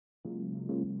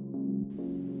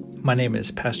My name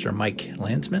is Pastor Mike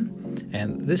Landsman,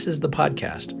 and this is the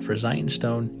podcast for Zion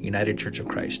Stone United Church of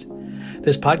Christ.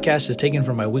 This podcast is taken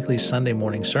from my weekly Sunday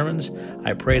morning sermons.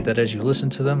 I pray that as you listen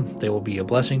to them, they will be a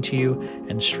blessing to you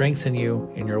and strengthen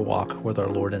you in your walk with our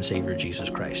Lord and Savior Jesus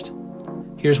Christ.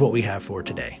 Here's what we have for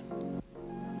today.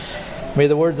 May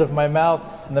the words of my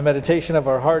mouth and the meditation of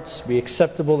our hearts be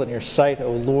acceptable in your sight,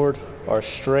 O Lord, our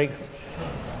strength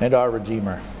and our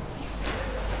Redeemer.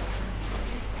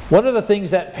 One of the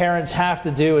things that parents have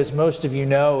to do, as most of you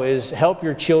know, is help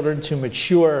your children to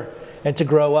mature and to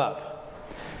grow up.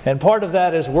 And part of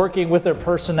that is working with their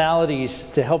personalities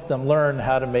to help them learn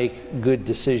how to make good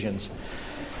decisions.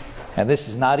 And this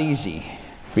is not easy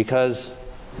because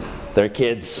they're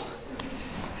kids.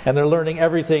 And they're learning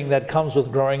everything that comes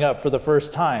with growing up for the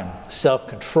first time.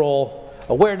 Self-control,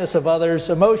 awareness of others,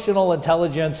 emotional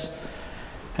intelligence,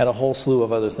 and a whole slew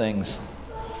of other things.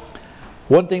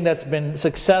 One thing that's been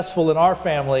successful in our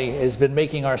family has been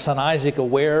making our son Isaac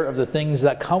aware of the things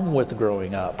that come with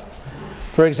growing up.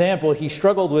 For example, he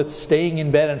struggled with staying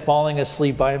in bed and falling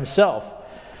asleep by himself.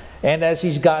 And as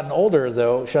he's gotten older,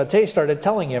 though, Chate started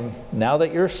telling him, now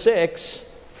that you're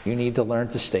 6, you need to learn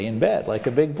to stay in bed like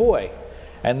a big boy.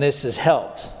 And this has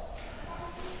helped.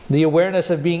 The awareness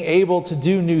of being able to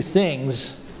do new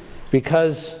things,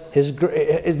 because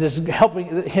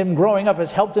helping him growing up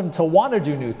has helped him to want to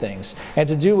do new things and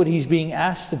to do what he's being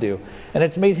asked to do. And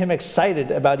it's made him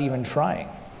excited about even trying.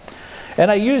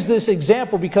 And I use this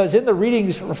example because in the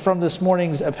readings from this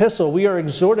morning's epistle, we are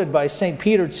exhorted by St.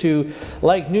 Peter to,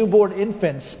 like newborn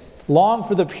infants, long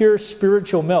for the pure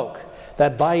spiritual milk,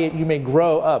 that by it you may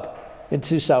grow up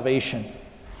into salvation.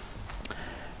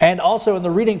 And also in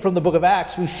the reading from the book of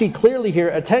Acts, we see clearly here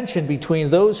a tension between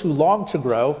those who long to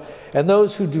grow and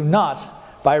those who do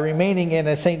not, by remaining in,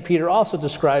 as St. Peter also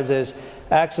describes, as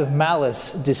acts of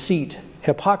malice, deceit,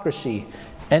 hypocrisy,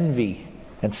 envy,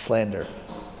 and slander.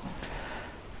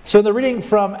 So in the reading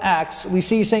from Acts, we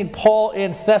see St. Paul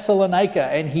in Thessalonica,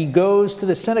 and he goes to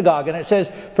the synagogue, and it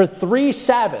says, for 3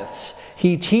 Sabbaths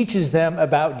he teaches them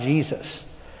about Jesus.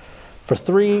 For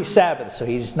 3 Sabbaths. So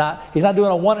he's not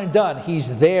doing a one and done.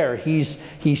 He's there. He's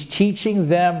teaching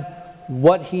them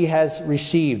what he has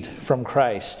received from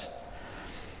Christ.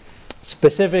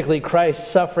 Specifically, Christ's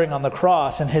suffering on the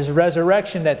cross and his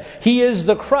resurrection, that he is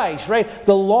the Christ, right?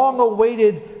 The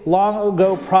long-awaited, long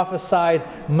ago prophesied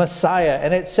Messiah.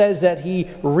 And it says that he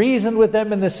reasoned with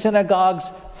them in the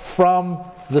synagogues from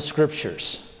the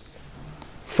Scriptures.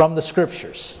 From the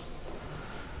Scriptures.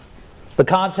 The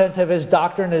content of his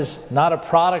doctrine is not a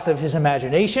product of his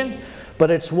imagination, but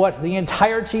it's what the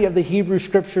entirety of the Hebrew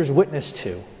Scriptures witness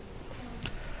to.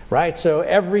 Right? So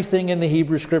everything in the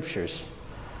Hebrew Scriptures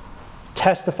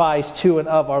testifies to and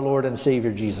of our Lord and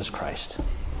Savior Jesus Christ.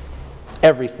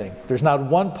 Everything. There's not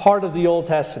one part of the Old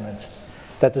Testament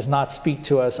that does not speak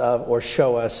to us of or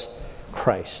show us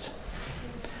Christ.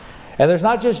 And there's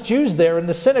not just Jews there in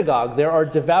the synagogue. There are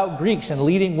devout Greeks and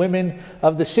leading women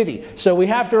of the city. So we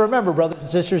have to remember, brothers and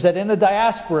sisters, that in the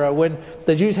diaspora, when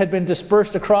the Jews had been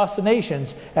dispersed across the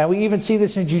nations, and we even see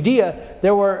this in Judea,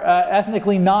 there were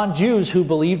ethnically non-Jews who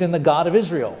believed in the God of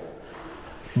Israel.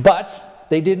 But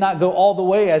they did not go all the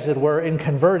way, as it were, in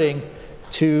converting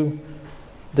to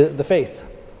the faith.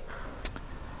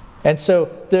 And so,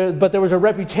 but there was a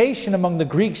reputation among the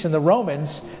Greeks and the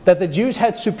Romans that the Jews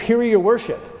had superior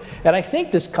worship. And I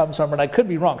think this comes from, and I could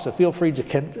be wrong, so feel free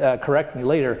to correct me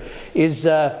later, is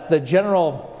the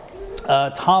general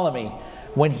Ptolemy.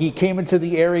 When he came into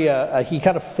the area, he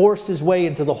kind of forced his way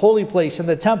into the holy place in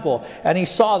the temple, and he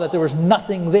saw that there was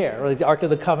nothing there. The Ark of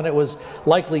the Covenant was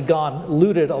likely gone,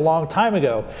 looted a long time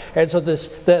ago. And so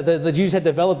the Jews had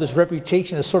developed this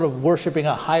reputation as sort of worshiping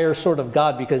a higher sort of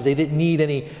God because they didn't need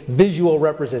any visual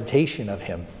representation of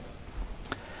him.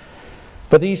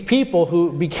 But these people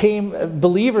who became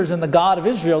believers in the God of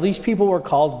Israel, these people were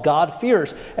called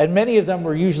God-fearers. And many of them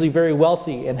were usually very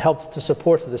wealthy and helped to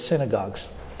support the synagogues.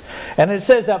 And it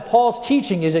says that Paul's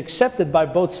teaching is accepted by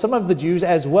both some of the Jews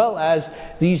as well as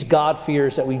these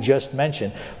God-fearers that we just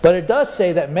mentioned. But it does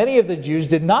say that many of the Jews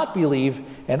did not believe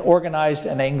and organized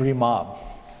an angry mob.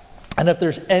 And if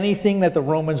there's anything that the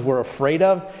Romans were afraid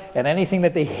of and anything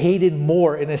that they hated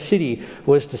more in a city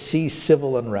was to see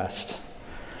civil unrest.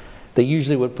 They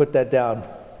usually would put that down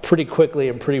pretty quickly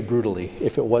and pretty brutally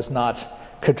if it was not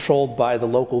controlled by the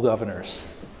local governors.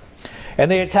 And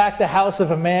they attacked the house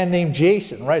of a man named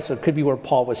Jason, right? So it could be where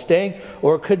Paul was staying,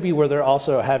 or it could be where they're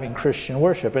also having Christian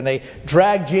worship. And they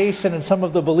drag Jason and some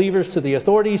of the believers to the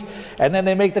authorities, and then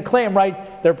they make the claim,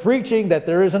 right? They're preaching that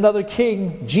there is another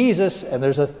king, Jesus, and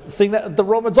there's a thing that the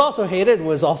Romans also hated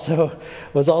was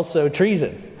also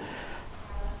treason.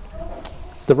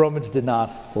 The Romans did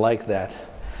not like that.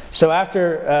 So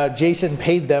after Jason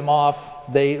paid them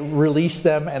off, they released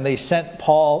them and they sent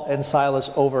Paul and Silas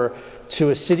over to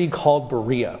a city called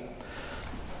Berea.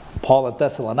 Paul in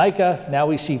Thessalonica, now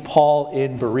we see Paul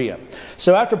in Berea.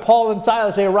 So after Paul and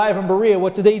Silas, they arrive in Berea,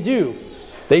 what do?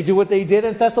 They do what they did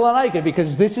in Thessalonica,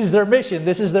 because this is their mission,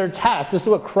 this is their task, this is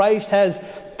what Christ has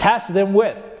tasked them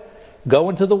with.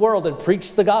 Go into the world and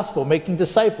preach the gospel, making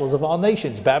disciples of all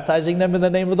nations, baptizing them in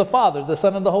the name of the Father, the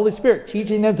Son, and the Holy Spirit,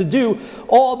 teaching them to do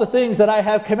all the things that I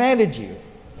have commanded you.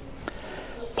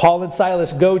 Paul and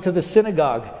Silas go to the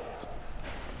synagogue,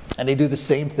 and they do the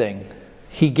same thing.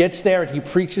 He gets there and he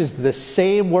preaches the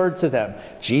same word to them.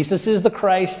 Jesus is the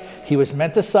Christ. He was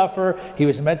meant to suffer. He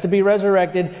was meant to be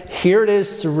resurrected. Here it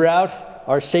is throughout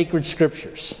our sacred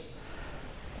scriptures.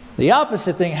 The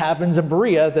opposite thing happens in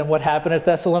Berea than what happened at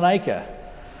Thessalonica.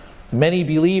 Many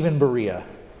believe in Berea.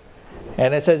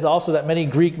 And it says also that many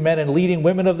Greek men and leading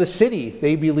women of the city,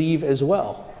 they believe as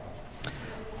well.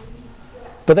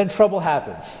 But then trouble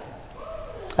happens.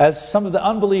 As some of the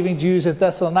unbelieving Jews in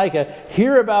Thessalonica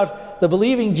hear about the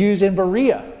believing Jews in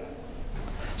Berea.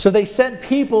 So they sent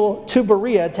people to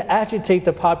Berea to agitate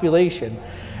the population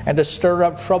and to stir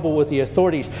up trouble with the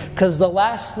authorities. Because the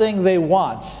last thing they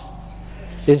want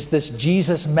is this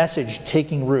Jesus message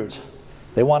taking root.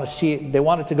 They want to see it, they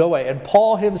want it to go away. And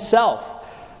Paul himself,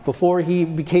 before he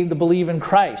became to believe in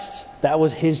Christ, that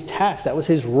was his task, that was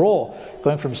his role,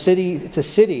 going from city to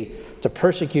city to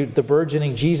persecute the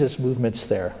burgeoning Jesus movements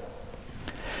there.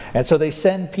 And so they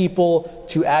send people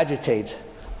to agitate,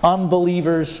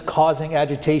 unbelievers causing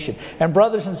agitation. And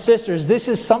brothers and sisters, this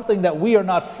is something that we are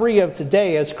not free of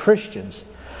today as Christians.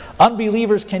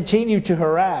 Unbelievers continue to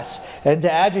harass and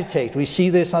to agitate. We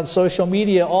see this on social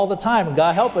media all the time. And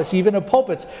God help us, even in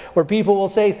pulpits, where people will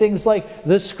say things like,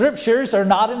 the scriptures are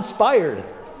not inspired.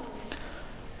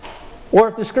 Or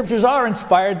if the scriptures are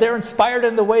inspired, they're inspired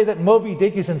in the way that Moby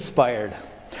Dick is inspired.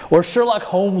 Or Sherlock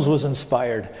Holmes was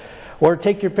inspired. Or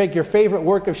take your pick, your favorite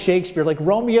work of Shakespeare, like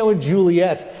Romeo and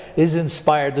Juliet is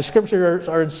inspired. The scriptures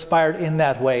are inspired in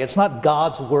that way. It's not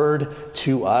God's word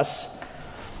to us.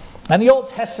 And the Old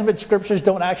Testament scriptures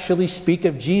don't actually speak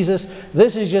of Jesus.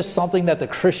 This is just something that the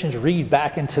Christians read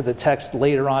back into the text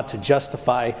later on to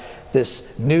justify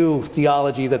this new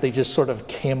theology that they just sort of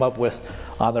came up with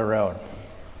on their own.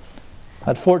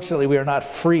 Unfortunately, we are not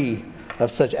free of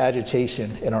such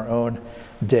agitation in our own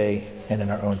day and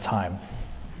in our own time.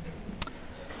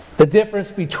 The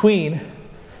difference between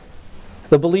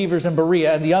the believers in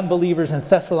Berea and the unbelievers in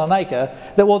Thessalonica,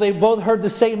 that, well, they both heard the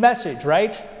same message,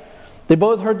 right? They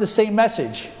both heard the same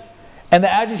message. And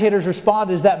the agitators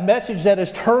respond is that message that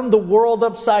has turned the world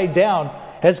upside down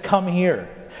has come here.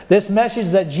 This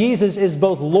message that Jesus is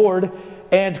both Lord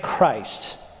and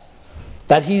Christ.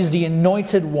 That he's the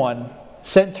anointed one,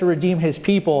 sent to redeem his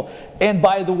people. And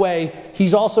by the way,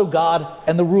 he's also God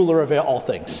and the ruler of all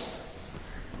things.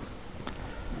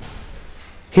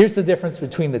 Here's the difference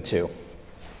between the two.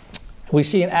 We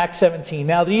see in Acts 17,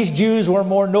 now these Jews were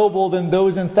more noble than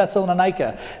those in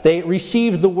Thessalonica. They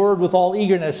received the word with all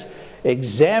eagerness,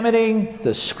 examining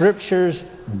the scriptures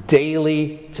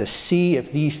daily to see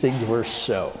if these things were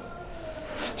so.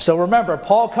 So remember,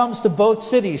 Paul comes to both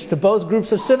cities, to both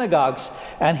groups of synagogues,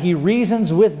 and he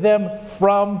reasons with them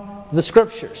from the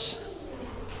scriptures.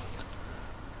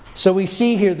 So we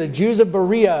see here the Jews of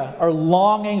Berea are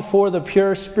longing for the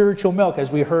pure spiritual milk, as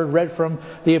we heard read from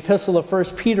the epistle of 1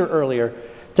 Peter earlier,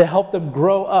 to help them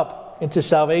grow up into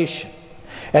salvation.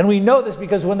 And we know this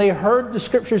because when they heard the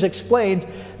scriptures explained,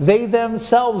 they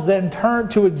themselves then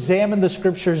turned to examine the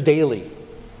scriptures daily.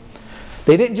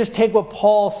 They didn't just take what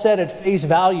Paul said at face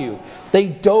value. They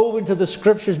dove into the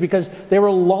scriptures because they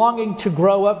were longing to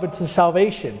grow up into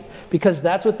salvation. Because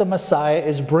that's what the Messiah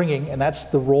is bringing, and that's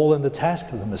the role and the task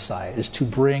of the Messiah, is to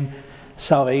bring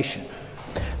salvation.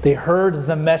 They heard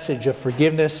the message of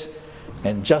forgiveness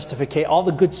and justification, all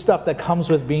the good stuff that comes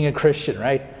with being a Christian,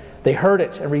 right? They heard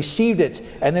it and received it,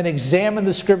 and then examined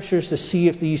the scriptures to see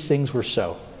if these things were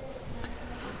so.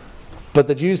 But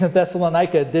the Jews in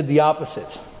Thessalonica did the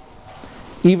opposite.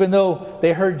 Even though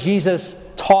they heard Jesus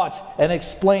taught and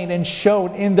explained and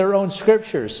shown in their own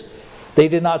scriptures, they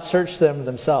did not search them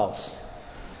themselves.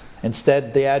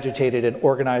 Instead, they agitated and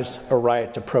organized a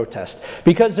riot to protest.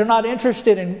 Because they're not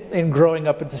interested in growing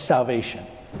up into salvation.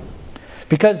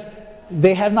 Because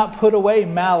they have not put away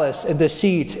malice and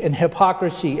deceit and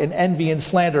hypocrisy and envy and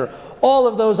slander. All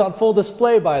of those on full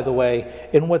display, by the way,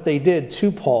 in what they did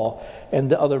to Paul and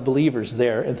the other believers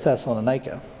there in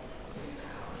Thessalonica.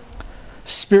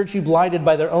 Spiritually blinded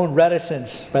by their own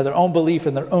reticence, by their own belief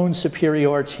in their own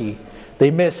superiority,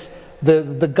 they miss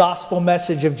the gospel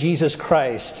message of Jesus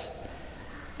Christ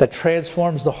that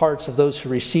transforms the hearts of those who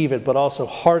receive it, but also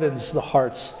hardens the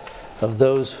hearts of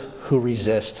those who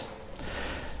resist.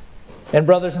 And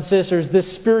brothers and sisters,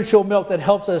 this spiritual milk that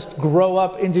helps us grow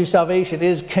up into salvation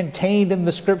is contained in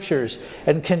the Scriptures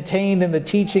and contained in the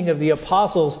teaching of the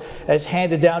apostles as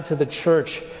handed down to the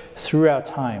church throughout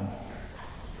time.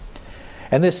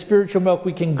 And this spiritual milk,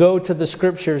 we can go to the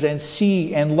Scriptures and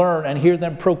see and learn and hear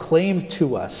them proclaimed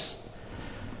to us.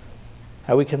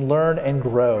 How we can learn and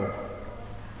grow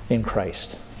in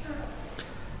Christ.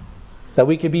 That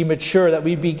we can be mature, that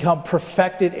we become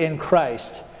perfected in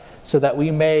Christ, so that we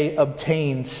may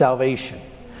obtain salvation.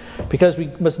 Because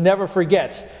we must never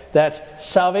forget that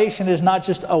salvation is not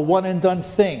just a one and done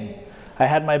thing. I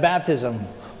had my baptism,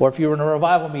 or if you were in a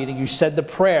revival meeting, you said the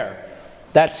prayer.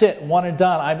 That's it, one and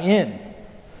done, I'm in.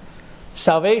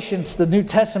 Salvation, the New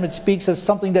Testament speaks of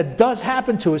something that does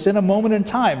happen to us in a moment in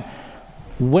time.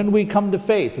 When we come to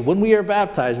faith, when we are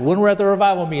baptized, when we're at the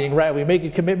revival meeting, right? We make a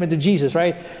commitment to Jesus,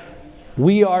 right?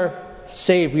 We are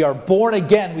saved. We are born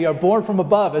again. We are born from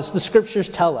above, as the Scriptures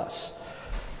tell us.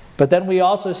 But then we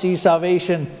also see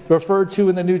salvation referred to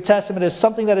in the New Testament as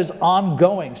something that is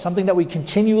ongoing, something that we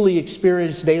continually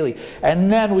experience daily.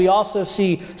 And then we also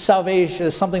see salvation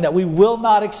as something that we will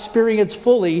not experience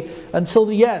fully until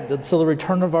the end, until the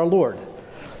return of our Lord.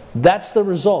 That's the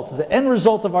result. The end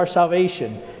result of our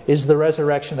salvation is the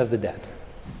resurrection of the dead,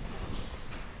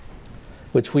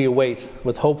 which we await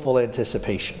with hopeful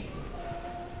anticipation.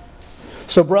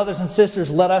 So brothers and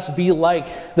sisters, let us be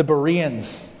like the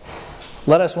Bereans.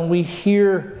 Let us, when we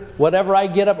hear whatever I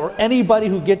get up, or anybody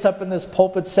who gets up in this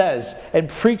pulpit says and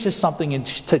preaches something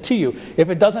to you, if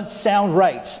it doesn't sound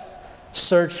right,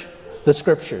 search the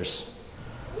Scriptures.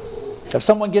 If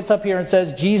someone gets up here and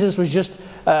says Jesus was just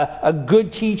a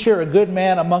good teacher, a good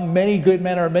man among many good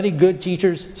men or many good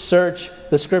teachers, search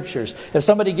the Scriptures. If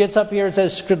somebody gets up here and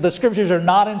says the Scriptures are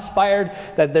not inspired,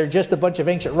 that they're just a bunch of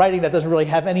ancient writing that doesn't really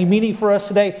have any meaning for us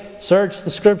today, search the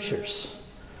Scriptures.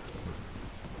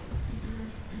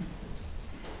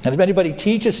 And if anybody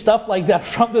teaches stuff like that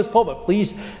from this pulpit,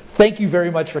 please, thank you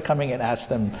very much for coming and ask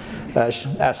them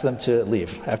to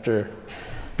leave after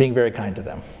being very kind to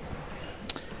them.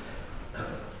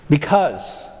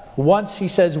 Because once he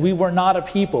says we were not a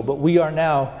people, but we are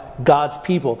now God's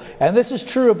people. And this is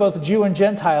true of both Jew and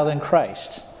Gentile in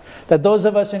Christ. That those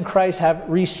of us in Christ have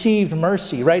received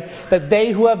mercy, right? That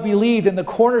they who have believed in the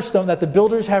cornerstone that the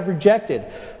builders have rejected,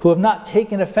 who have not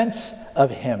taken offense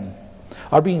of him,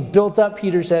 are being built up,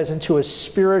 Peter says, into a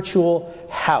spiritual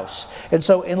house. And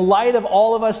so in light of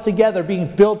all of us together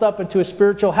being built up into a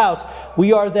spiritual house,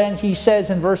 we are then, he says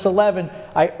in verse 11,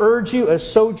 I urge you as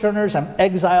sojourners and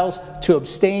exiles to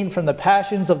abstain from the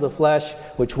passions of the flesh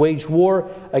which wage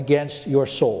war against your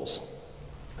souls.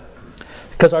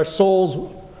 Because our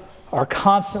souls are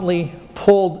constantly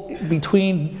pulled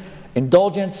between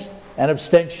indulgence and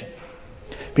abstention.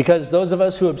 Because those of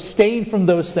us who abstain from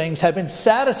those things have been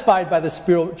satisfied by the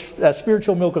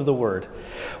spiritual milk of the Word.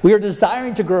 We are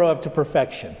desiring to grow up to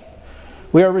perfection.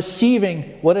 We are receiving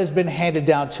what has been handed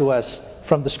down to us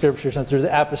from the Scriptures and through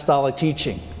the apostolic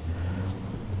teaching.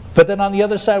 But then on the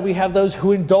other side, we have those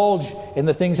who indulge in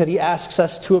the things that he asks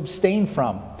us to abstain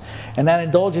from. And that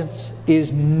indulgence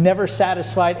is never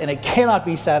satisfied, and it cannot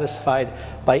be satisfied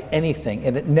by anything,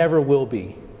 and it never will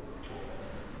be.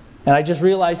 And I just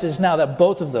realized this now, that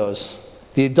both of those,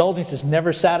 the indulgence is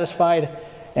never satisfied,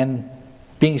 and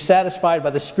being satisfied by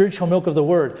the spiritual milk of the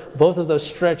Word, both of those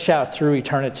stretch out through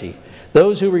eternity.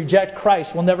 Those who reject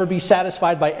Christ will never be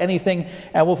satisfied by anything,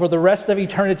 and will for the rest of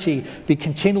eternity be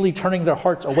continually turning their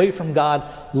hearts away from God,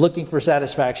 looking for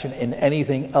satisfaction in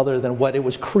anything other than what it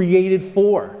was created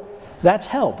for. That's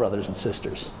hell, brothers and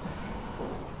sisters.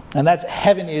 And that's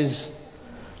heaven, is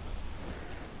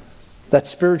that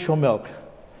spiritual milk,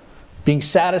 being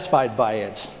satisfied by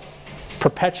it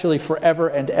perpetually, forever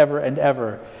and ever and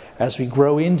ever, as we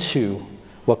grow into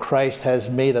what Christ has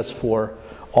made us for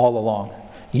all along,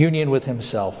 union with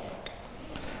himself.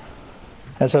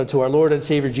 And so to our Lord and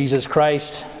Savior Jesus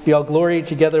Christ be all glory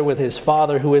together with his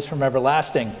Father who is from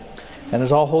everlasting, and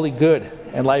is all holy, good,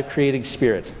 and life-creating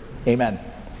Spirit. Amen.